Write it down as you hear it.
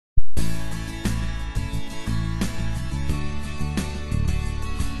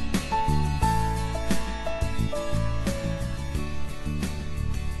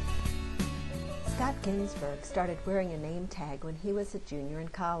Ginsberg started wearing a name tag when he was a junior in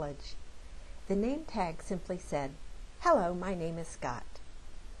college. The name tag simply said, "Hello, my name is Scott."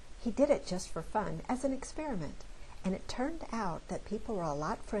 He did it just for fun as an experiment, and it turned out that people were a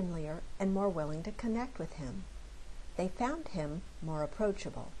lot friendlier and more willing to connect with him. They found him more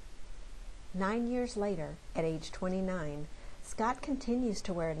approachable. 9 years later, at age 29, Scott continues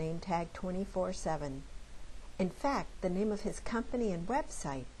to wear a name tag 24/7. In fact, the name of his company and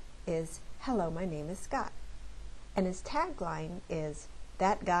website is "Hello, my name is Scott." And his tagline is,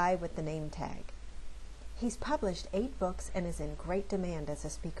 "That guy with the name tag." He's published 8 books and is in great demand as a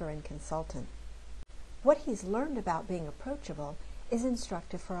speaker and consultant. What he's learned about being approachable is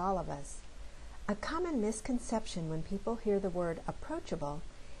instructive for all of us. A common misconception when people hear the word approachable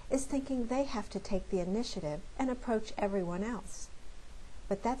is thinking they have to take the initiative and approach everyone else.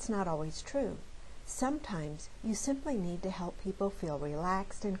 But that's not always true. Sometimes you simply need to help people feel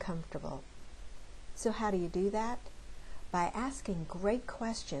relaxed and comfortable. So how do you do that? By asking great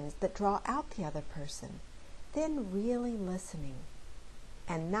questions that draw out the other person, then really listening,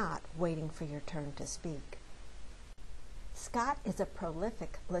 and not waiting for your turn to speak. Scott is a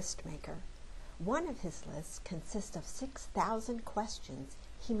prolific list maker. One of his lists consists of 6,000 questions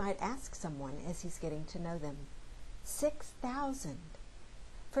he might ask someone as he's getting to know them. 6,000!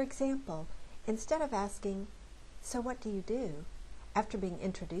 For example, instead of asking, "So what do you do?" after being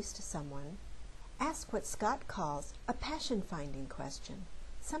introduced to someone, ask what Scott calls a passion-finding question.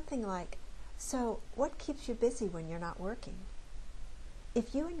 Something like, "So what keeps you busy when you're not working?"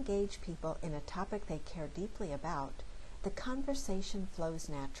 If you engage people in a topic they care deeply about, the conversation flows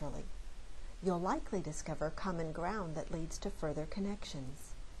naturally. You'll likely discover common ground that leads to further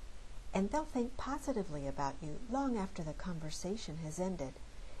connections. And they'll think positively about you long after the conversation has ended,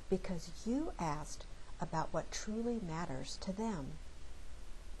 because you asked about what truly matters to them.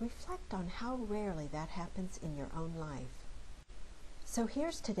 Reflect on how rarely that happens in your own life. So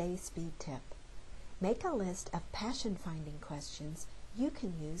here's today's speed tip. Make a list of passion-finding questions you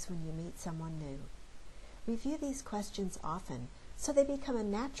can use when you meet someone new. Review these questions often so they become a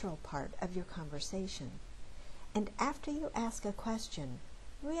natural part of your conversation. And after you ask a question,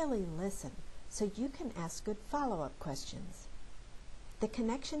 really listen so you can ask good follow-up questions. The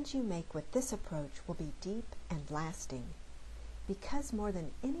connections you make with this approach will be deep and lasting. Because more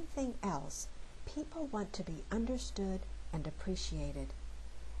than anything else, people want to be understood and appreciated.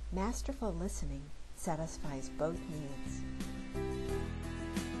 Masterful listening satisfies both needs.